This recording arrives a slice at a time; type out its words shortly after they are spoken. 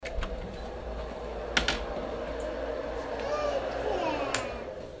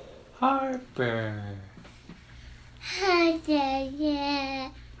Harper. Hi,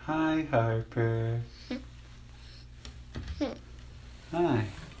 Dad. Hi, Harper. Hi.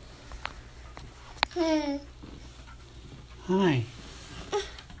 Hi.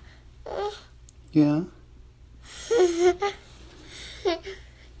 Yeah?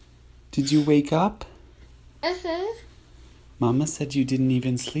 Did you wake up? Uh-huh. Mama said you didn't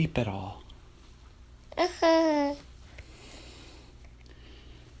even sleep at all. Uh-huh.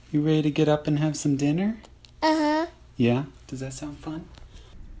 You ready to get up and have some dinner? Uh-huh. Yeah? Does that sound fun?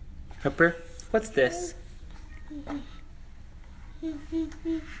 Harper, what's this?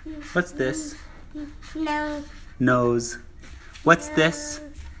 What's this? No. Nose. What's this?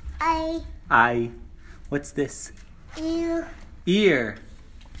 I. Eye. What's this? You. Ear.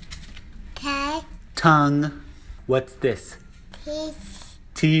 Cat. Tongue. What's this? Kiss.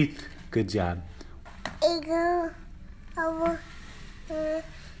 Teeth. Good job. Eagle. Over.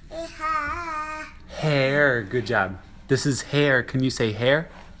 Hair. Good job. This is hair. Can you say hair?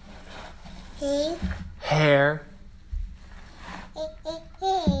 Hey. Hair.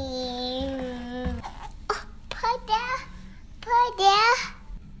 Poda.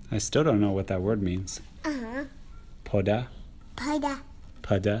 I still don't know what that word means. Uh-huh. Poda. Poda.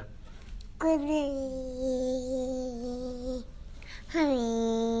 Pada.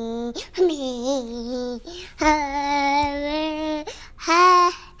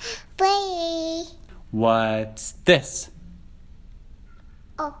 What's this?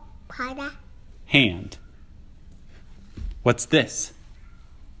 Oh, Poda. Hand. What's this?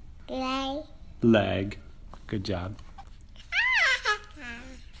 Leg. Leg. Good job.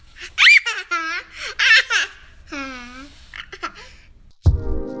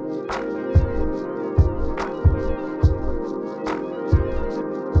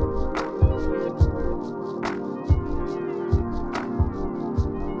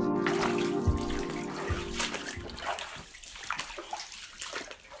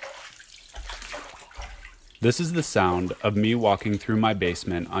 This is the sound of me walking through my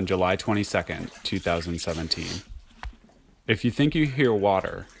basement on July 22nd, 2017. If you think you hear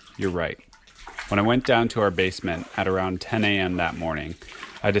water, you're right. When I went down to our basement at around 10 a.m. that morning,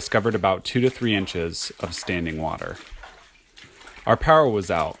 I discovered about 2 to 3 inches of standing water. Our power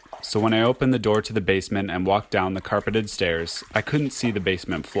was out, so when I opened the door to the basement and walked down the carpeted stairs, I couldn't see the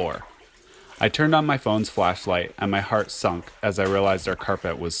basement floor. I turned on my phone's flashlight and my heart sunk as I realized our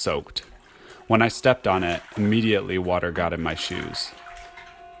carpet was soaked. When I stepped on it, immediately water got in my shoes.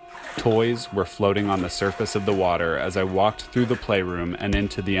 Toys were floating on the surface of the water as I walked through the playroom and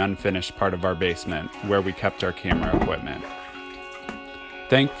into the unfinished part of our basement where we kept our camera equipment.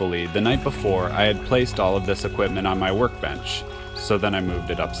 Thankfully, the night before, I had placed all of this equipment on my workbench, so then I moved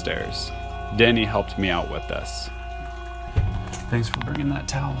it upstairs. Danny helped me out with this. Thanks for bringing that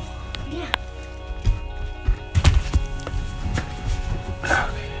towel. Yeah.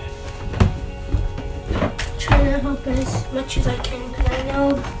 Trying to help as much as I can because I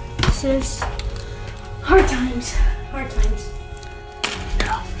know this is hard times. Hard times.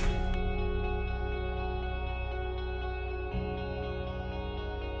 Yeah.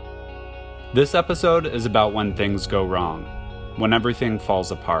 This episode is about when things go wrong, when everything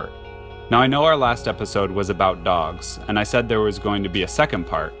falls apart. Now, I know our last episode was about dogs, and I said there was going to be a second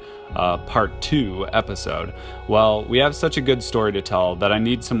part, part 2 episode. Well, we have such a good story to tell that I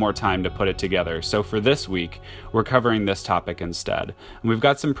need some more time to put it together, so for this week, we're covering this topic instead. And we've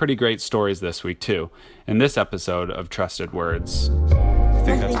got some pretty great stories this week, too, in this episode of Trusted Words. You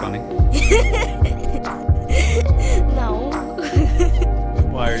think that's funny? No.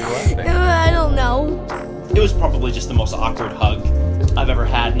 Why are you laughing? I don't know. It was probably just the most awkward hug I've ever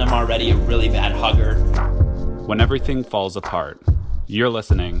had, and I'm already a really bad hugger. When everything falls apart, you're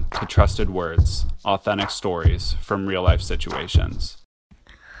listening to Trusted Words, authentic stories from real-life situations.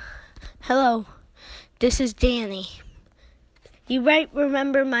 Hello, this is Danny. You might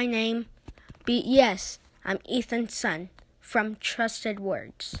remember my name. Yes, I'm Ethan's son from Trusted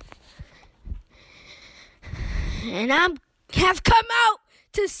Words. And I have come out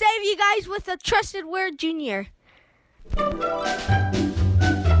to save you guys with a Trusted Word Junior.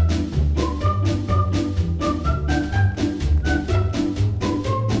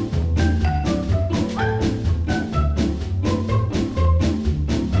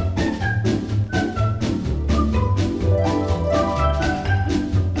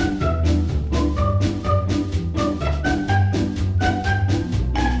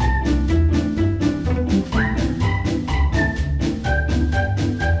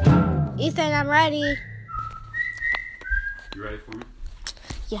 Ethan, I'm ready. You ready for me?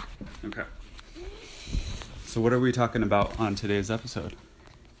 Yeah. Okay. So what are we talking about on today's episode?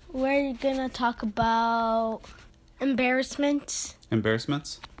 we're gonna talk about embarrassments.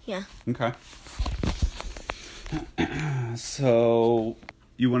 Embarrassments? Yeah. Okay. So,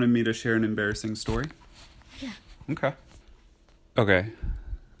 you wanted me to share an embarrassing story? Yeah. Okay. Okay.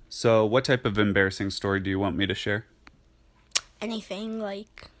 So, what type of embarrassing story do you want me to share? Anything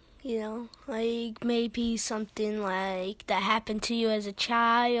like, like maybe something like that happened to you as a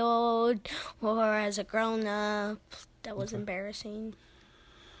child or as a grown up that was embarrassing.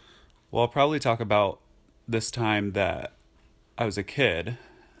 Well, I'll probably talk about this time that I was a kid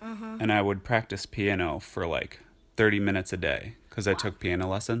and I would practice piano for like 30 minutes a day because I took piano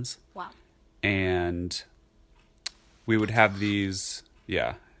lessons. Wow. And we would have these,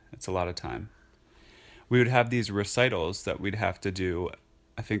 yeah, it's a lot of time. We would have these recitals that we'd have to do.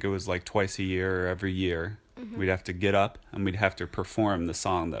 I think it was like twice a year or every year. We'd have to get up and we'd have to perform the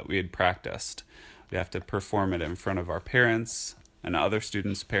song that we had practiced. We'd have to perform it in front of our parents and other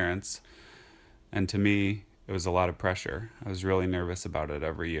students' parents. And to me, it was a lot of pressure. I was really nervous about it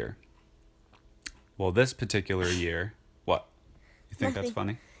every year. Well, this particular year, what? You think that's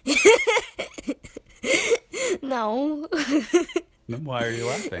funny? No. Then why are you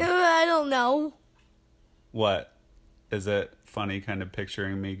laughing? I don't know. What? Is it funny kind of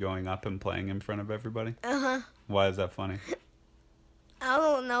picturing me going up and playing in front of everybody? Uh-huh. Why is that funny? I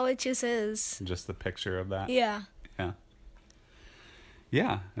don't know. It just is. Just the picture of that? Yeah. Yeah.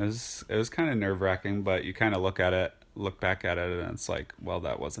 Yeah, it was kind of nerve-wracking, but you kind of look back at it, and it's like, well,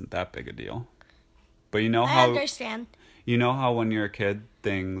 that wasn't that big a deal. But you know I how understand. you know how when you're a kid,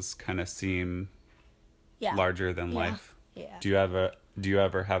 things kind of seem Yeah. larger than life. Yeah. Do you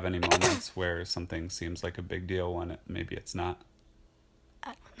ever have any moments where something seems like a big deal when maybe it's not?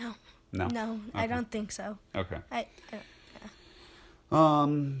 No. No. No, I Okay. don't think so. Okay. I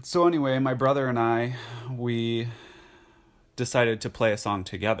So anyway, my brother and I, we decided to play a song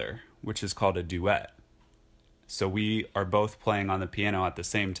together, which is called a duet. So we are both playing on the piano at the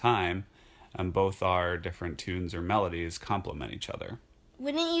same time, and both our different tunes or melodies complement each other.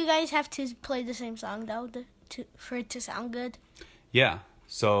 Wouldn't you guys have to play the same song though for it to sound good? Yeah.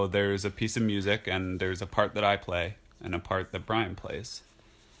 So there's a piece of music, and there's a part that I play and a part that Brian plays.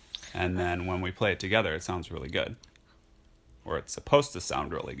 And then when we play it together, it sounds really good. Or it's supposed to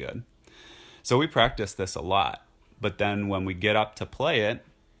sound really good. So we practice this a lot. But then when we get up to play it,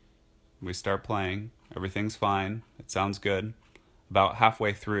 we start playing. Everything's fine. It sounds good. About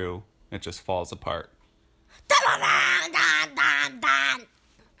halfway through, it just falls apart.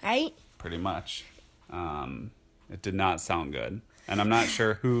 Right? Pretty much. It did not sound good. And I'm not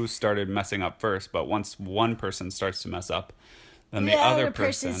sure who started messing up first, but once one person starts to mess up, then the other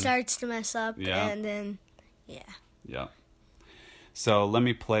person starts to mess up, Yeah. and then, Yeah. So let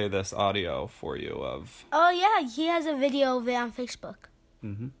me play this audio for you of... Oh, yeah, he has a video of it on Facebook.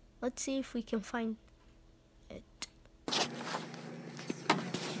 Mm-hmm. Let's see if we can find it.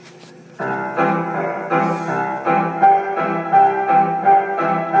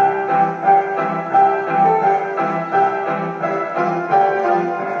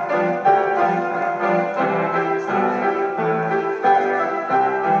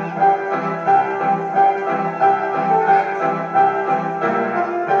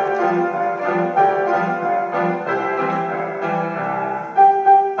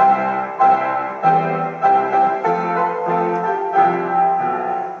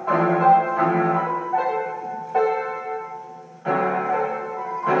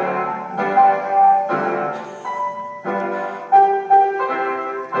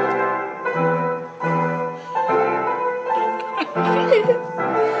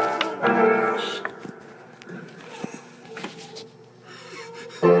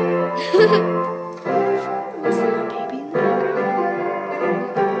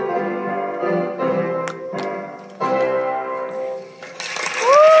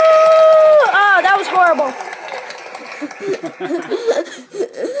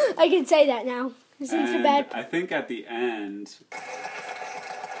 I can say that now. I think at the end...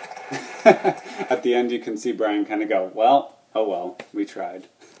 at the end you can see Brian kind of go, well, oh well, we tried.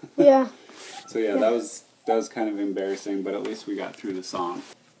 Yeah. So yeah, that was kind of embarrassing, but at least we got through the song.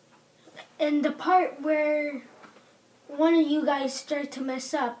 And the part where one of you guys start to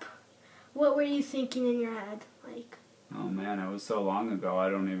mess up, what were you thinking in your head? Like, Oh man, it was so long ago, I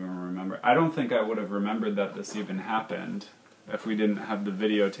don't even remember. I don't think I would have remembered that this even happened if we didn't have the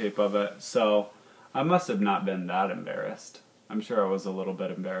videotape of it, so I must have not been that embarrassed. I'm sure I was a little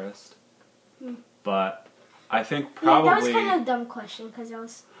bit embarrassed. But I think probably... Yeah, that was kind of a dumb question, because I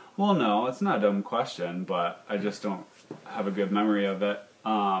was... Well, no, it's not a dumb question, but I just don't have a good memory of it.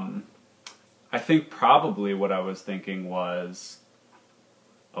 I think probably what I was thinking was,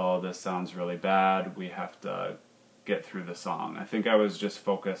 oh, this sounds really bad, we have to get through the song. I think I was just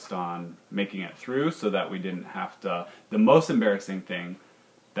focused on making it through so that we didn't have to... The most embarrassing thing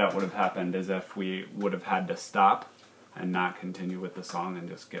that would have happened is if we would have had to stop and not continue with the song and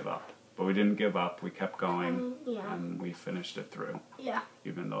just give up. But we didn't give up, we kept going, and we finished it through. Yeah.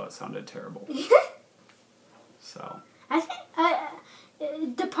 Even though it sounded terrible. So. I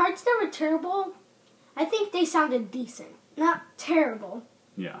think the parts that were terrible, I think they sounded decent. Not terrible.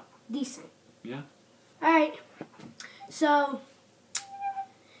 Yeah. Decent. Yeah. Alright. So,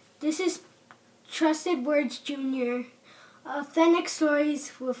 this is Trusted Words Jr. Authentic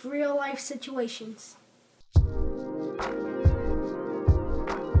stories with real life situations.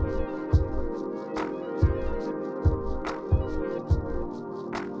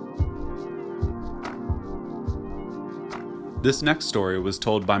 This next story was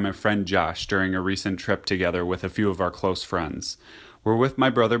told by my friend Josh during a recent trip together with a few of our close friends. We're with my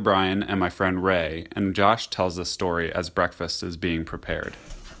brother Brian and my friend Ray, and Josh tells the story as breakfast is being prepared.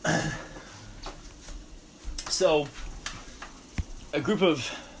 So, a group of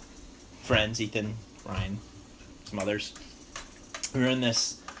friends, Ethan, Brian, some others, we were in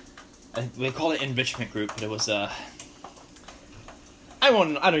this, they called it enrichment group, but it was I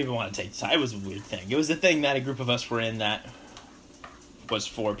don't even want to take this. It was a weird thing. It was a thing that a group of us were in that was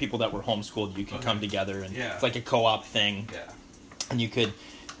for people that were homeschooled. You could come together, and it's like a co-op thing. Yeah. And you could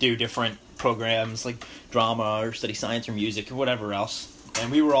do different programs like drama or study science or music or whatever else.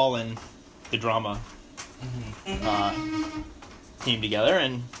 And we were all in the drama team together,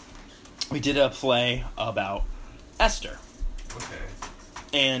 and we did a play about Esther. Okay.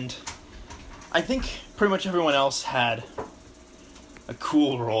 And I think pretty much everyone else had a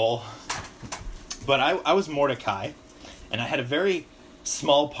cool role, but I was Mordecai, and I had a very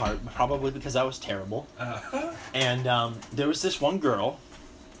small part, probably because I was terrible. And there was this one girl,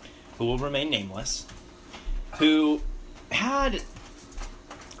 who will remain nameless, who had,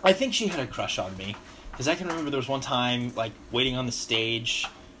 I think she had a crush on me, because I can remember there was one time, like, waiting on the stage,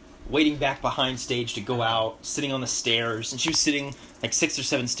 waiting back behind stage to go out, sitting on the stairs, and she was sitting like 6 or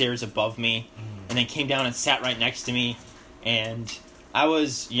 7 stairs above me, and then came down and sat right next to me, and I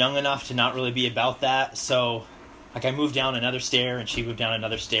was young enough to not really be about that, so like I moved down another stair, and she moved down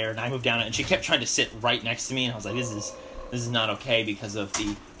another stair, and I moved down, and she kept trying to sit right next to me, and I was like, this is not okay because of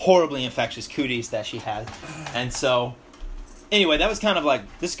the horribly infectious cooties that she had. And so, anyway, that was kind of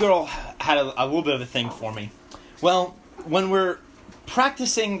like, this girl had a little bit of a thing for me. Well, when we're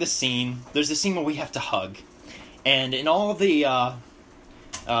practicing the scene, there's a scene where we have to hug, and in all the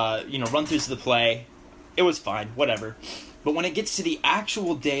run-throughs of the play, it was fine, whatever. But when it gets to the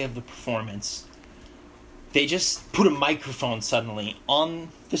actual day of the performance, they just put a microphone suddenly on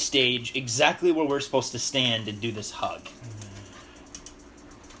the stage exactly where we're supposed to stand and do this hug.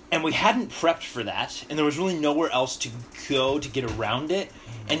 And we hadn't prepped for that, and there was really nowhere else to go to get around it,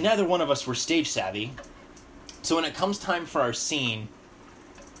 and neither one of us were stage savvy. So when it comes time for our scene,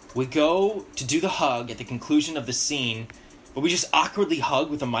 we go to do the hug at the conclusion of the scene, but we just awkwardly hug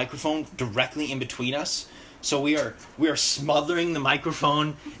with a microphone directly in between us. So we are smothering the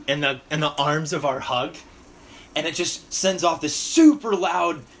microphone in the arms of our hug, and it just sends off this super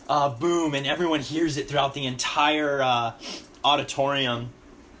loud boom, and everyone hears it throughout the entire auditorium.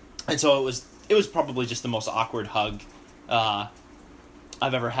 And so it was probably just the most awkward hug I've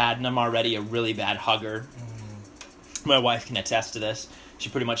ever had, and I'm already a really bad hugger. My wife can attest to this. She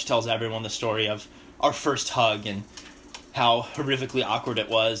pretty much tells everyone the story of our first hug and how horrifically awkward it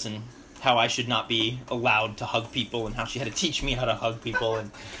was, and how I should not be allowed to hug people, and how she had to teach me how to hug people.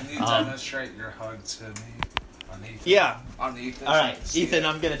 And can you demonstrate your hug to me? On Ethan? Yeah. On Ethan. All right, Ethan,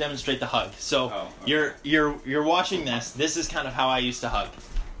 I'm going to demonstrate the hug. So okay. you're watching this. This is kind of how I used to hug.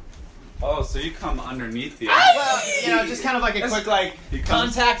 Oh, so you come underneath the... Well, just kind of like a quick,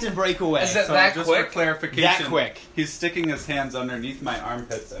 contact and break away. Is it So that just quick? for clarification, That quick. He's sticking his hands underneath my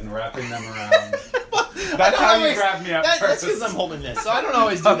armpits and wrapping them around. That's how you grab me at first. That's because I'm holding this, so I don't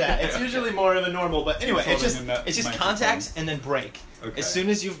always do that. It's usually more of a normal, but anyway, it's just microphone. contact and then break. Okay. As soon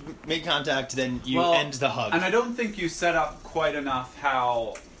as you've made contact, then you end the hug. And I don't think you set up quite enough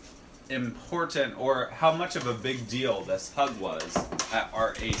how important or how much of a big deal this hug was at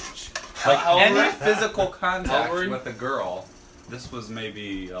our age. Like How any old? physical contact How old? with a girl, this was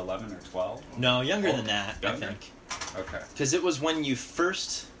maybe 11 or 12? No, younger than that, Younger? I think. Okay. Because it was when you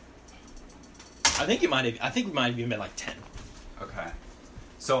first... I think we might have even been like 10. Okay.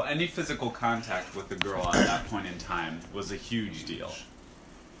 So any physical contact with a girl at that point in time was a huge deal.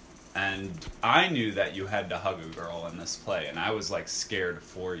 And I knew that you had to hug a girl in this play, and I was like scared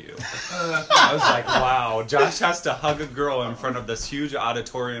for you. I was like, wow, Josh has to hug a girl in front of this huge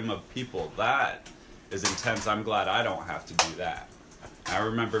auditorium of people. That is intense. I'm glad I don't have to do that. I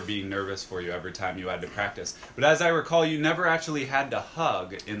remember being nervous for you every time you had to practice. But as I recall, you never actually had to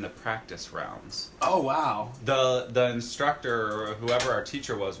hug in the practice rounds. Oh, wow. The instructor or whoever our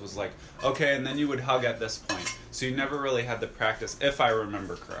teacher was like, okay, and then you would hug at this point. So you never really had to practice, if I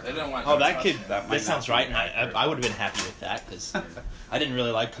remember correctly. They didn't want That sounds right, and I would have been happy with that, because I didn't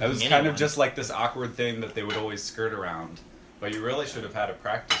really like It was kind of just like this awkward thing that they would always skirt around. But you really should have had a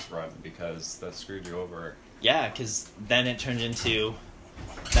practice run, because that screwed you over. Yeah, because then it turned into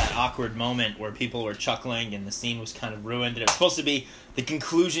that awkward moment where people were chuckling and the scene was kind of ruined, and it was supposed to be the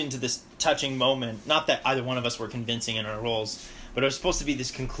conclusion to this touching moment. Not that either one of us were convincing in our roles, but it was supposed to be this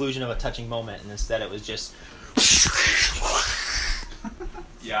conclusion of a touching moment, and instead it was just...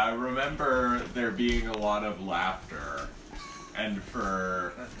 Yeah, I remember there being a lot of laughter, and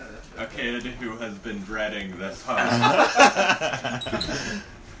for a kid who has been dreading this hug.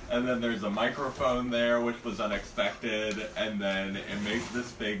 And then there's a microphone there, which was unexpected, and then it makes this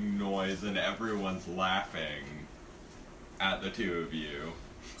big noise, and everyone's laughing at the two of you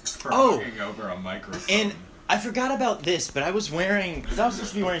for hugging over a microphone. And I forgot about this, but I was supposed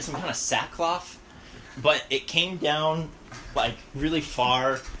to be wearing some kind of sackcloth, but it came down, like, really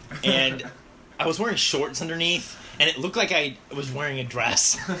far, and I was wearing shorts underneath, and it looked like I was wearing a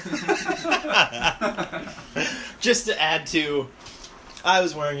dress. Just to add to... I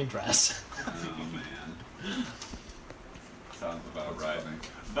was wearing a dress. Oh man, sounds about right.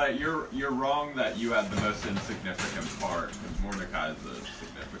 But you're wrong that you had the most insignificant part. Because Mordecai's the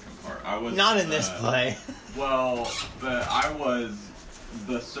significant part. I was not in this play. Well, I was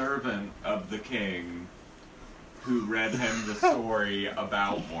the servant of the king, who read him the story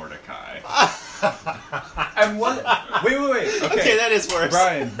about Mordecai. And what? Wait. Okay, that is worse.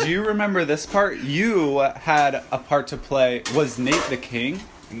 Brian, do you remember this part? You had a part to play. Was Nate the king?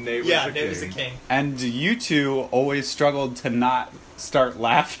 Nate was the king. And you two always struggled to not start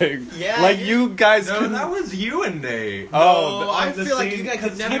laughing. Yeah. Like you guys. No, that was you and Nate. Oh, I feel like you guys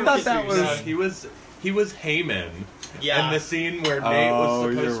could never. I thought that was. He was Haman. Yeah. And the scene where Nate was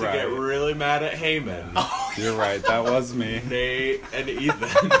supposed to right. get really mad at Haman. You're right, that was me. Nate and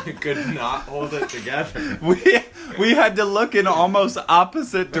Ethan could not hold it together. We had to look in almost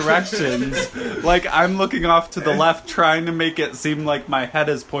opposite directions. Like I'm looking off to the left trying to make it seem like my head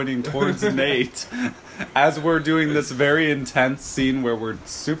is pointing towards Nate as we're doing this very intense scene where we're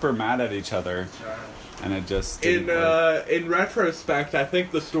super mad at each other. And it just in retrospect, I think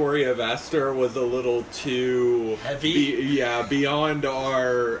the story of Esther was a little too heavy. Beyond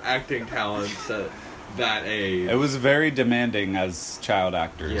our acting talents at that age. It was very demanding as child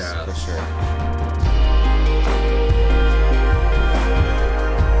actors, for sure.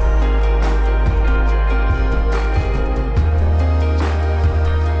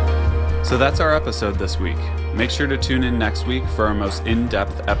 So that's our episode this week. Make sure to tune in next week for our most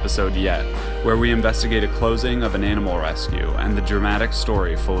in-depth episode yet, where we investigate a closing of an animal rescue and the dramatic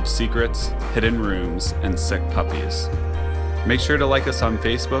story full of secrets, hidden rooms, and sick puppies. Make sure to like us on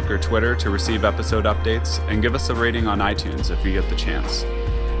Facebook or Twitter to receive episode updates, and give us a rating on iTunes if you get the chance.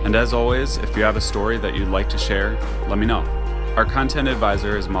 And as always, if you have a story that you'd like to share, let me know. Our content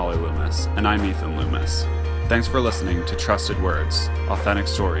advisor is Molly Loomis, and I'm Ethan Loomis. Thanks for listening to Trusted Words, authentic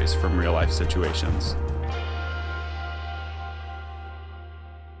stories from real-life situations.